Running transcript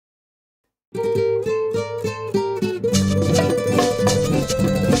1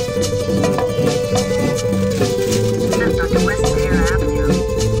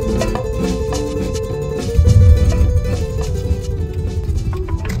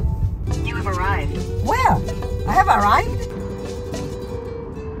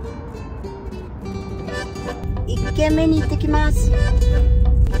軒目に行ってきます。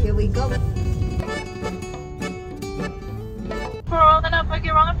Here we go. For all enough, I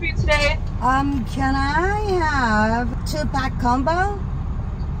get wrong for you today. Can I have 2-pack combo?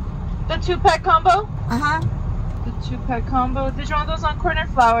 The 2-pack combo? Uh-huh. The 2-pack combo. Did you want those on corn or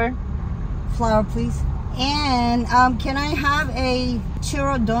flour? Flour, please. And can I have a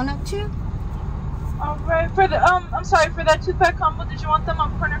churro donut too? All right. For the I'm sorry, for that 2-pack combo, did you want them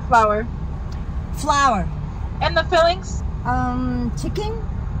on corn or flour? Flour. And the fillings? Chicken?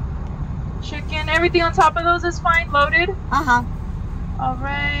 Chicken. Everything on top of those is fine, loaded? Uh-huh. All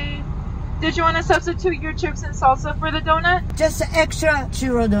right. Did you want to substitute your chips and salsa for the donut? Just an extra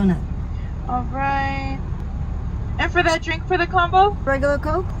churro donut. All right. And for that drink for the combo? Regular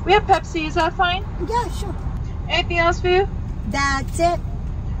Coke? We have Pepsi. Is that fine? Yeah, sure. Anything else for you? That's it. All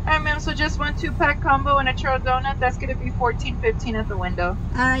right, ma'am. So just one 2-pack combo and a churro donut. That's going to be $14.15 at the window.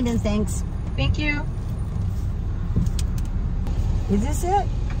 All right, then. Thanks. Thank you. Is this it?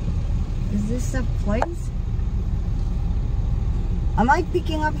 Is this the place? Am I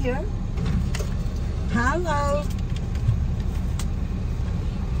picking up here? Hello.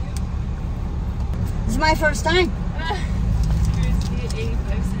 It's my first time. Here's the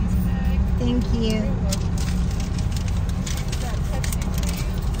 85 cents bag. Thank you.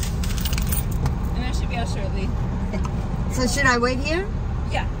 And that should be out shortly. So should I wait here?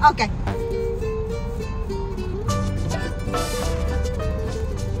 Yeah. Okay.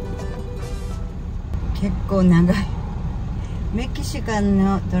 結構長い。メキシカン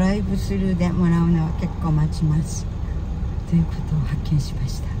のドライブスルーでもらうのは結構待ちますということを発見しま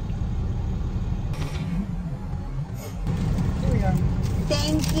した。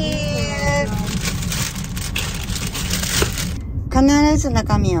 Thank you. 必ず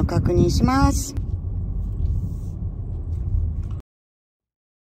中身を確認します。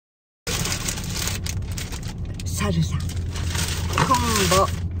サルサ、コンボ、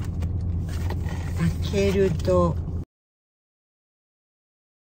開けると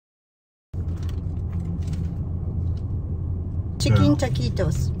チキンタキー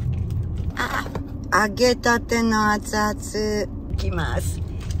トス。揚げたての熱々いきます。い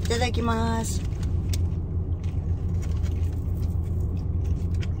ただきます。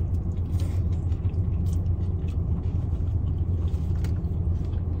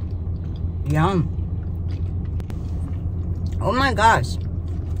Yum. Oh my gosh.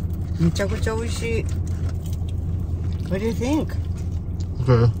 めちゃくちゃ美味しい。What do you think?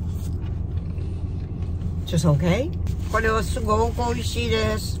 Okay. Just okay? これはすごく美味しい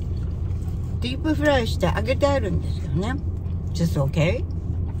です。ディープフライして揚げてあるんですよね。Just okay?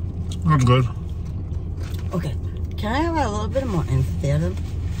 I'm good. Okay. Can I have a little bit more emphasis?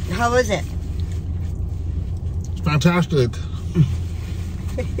 How was it? It's fantastic.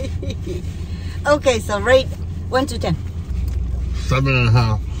 Okay, so rate 1 to 10.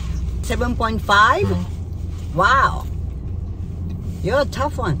 7.5. 7.5? Wow. You're a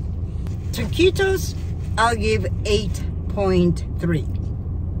tough one. Taquitos, I'll give 8.3.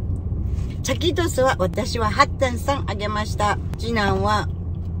 タキトスは私は 8.3 あげました。次男は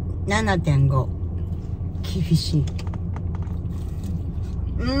 7.5。厳しい。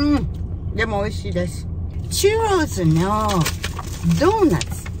でも美味しいです。チュロスのドーナ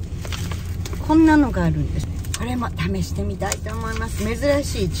ツ。こんなのがあるんです。これも試してみたいと思います。珍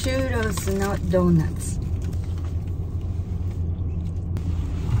しいチュロスのドーナツ。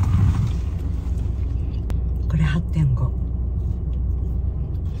これ 8.5。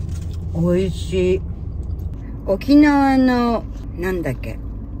美味しい。沖縄のなんだっけ、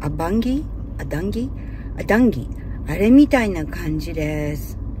アバンギ、アダンギ、アダンギ、あれみたいな感じで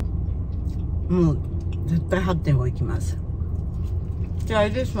す。もう絶対 8.5 いきます。じゃあ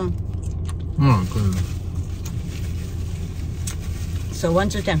this one. Oh, good. So 1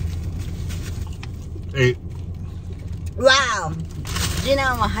 to 10. 8. Wow! 次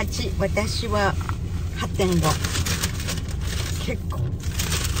男は8、私は 8.5。結構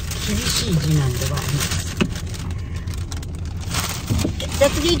厳しい次男ではあります。じゃあ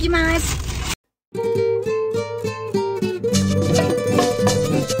次行きます。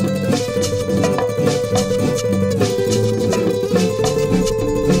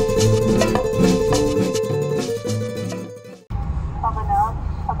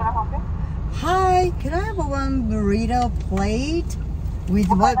Hi, can I have one burrito plate With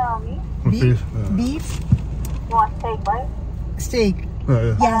what? Beef? Yeah. Beef? You want steak, right? Steak.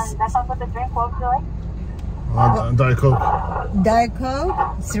 Yeah. Yes. That comes with a drink. What would you like? Diet Coke. Diet Coke?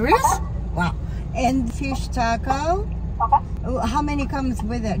 Serious? Wow. And fish taco? Okay. How many comes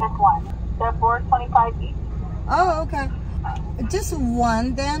with it? Just one. They're $4.25 each. Oh, okay. Just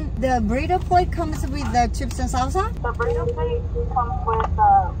one then. The burrito plate comes with the chips and salsa? The burrito plate comes with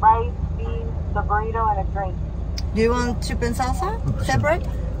rice, beans, the burrito, and a drink. Do you want chip and salsa? Separate?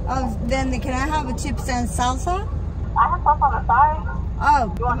 Oh, then can I have chips and salsa? I have sauce on the side.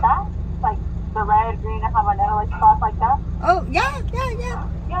 Oh. You want that? Like the red, green, and habanero, like sauce like that? Oh, yeah.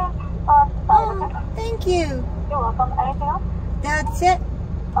 Yeah. Sauce. Oh, thank you. You're welcome. Anything else? That's it.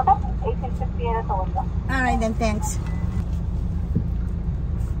 Okay. 1858 at the window. All right, then, thanks.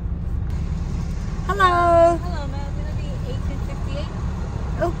 Hello. Hello, ma'am. It's gonna be 1858.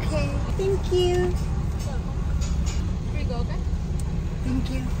 Okay, thank you. Here you go, okay? Thank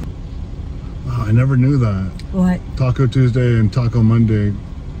you. Wow, I never knew that. What? Taco Tuesday and Taco Monday.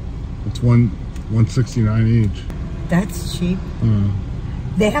 It's $169 each. That's cheap.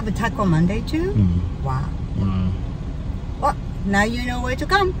 They have a Taco Monday too? Wow. Wow. Well, now you know where to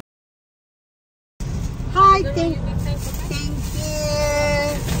come. Hi, thank you.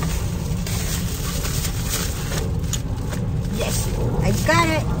 Yes, I got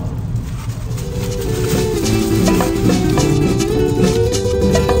it.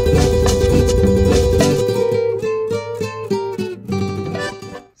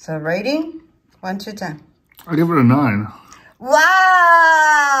 So rating, 1 to 10. I give it a 9.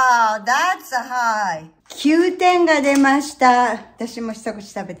 Wow, that's high. 9点が出ました。私も一口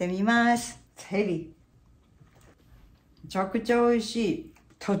食べてみます。ヘビ。めちゃくちゃ美味しい。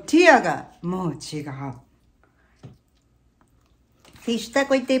トルティーヤがもう違う。フィッシュタ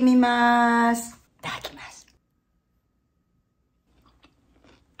コいってみます。いただきます。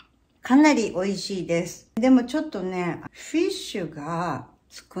かなり美味しいです。でもちょっとね、フィッシュが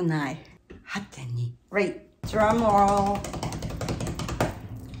少ない。8.2。Right. Drum roll.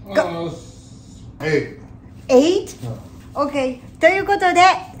 Hey. 8? OK. ということで、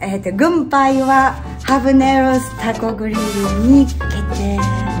軍配はハブネロスタコグリルに決定。お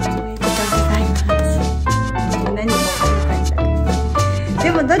めでとうございます。何も書いてない。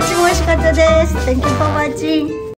でもどっちも美味しかったです。Thank you for watching.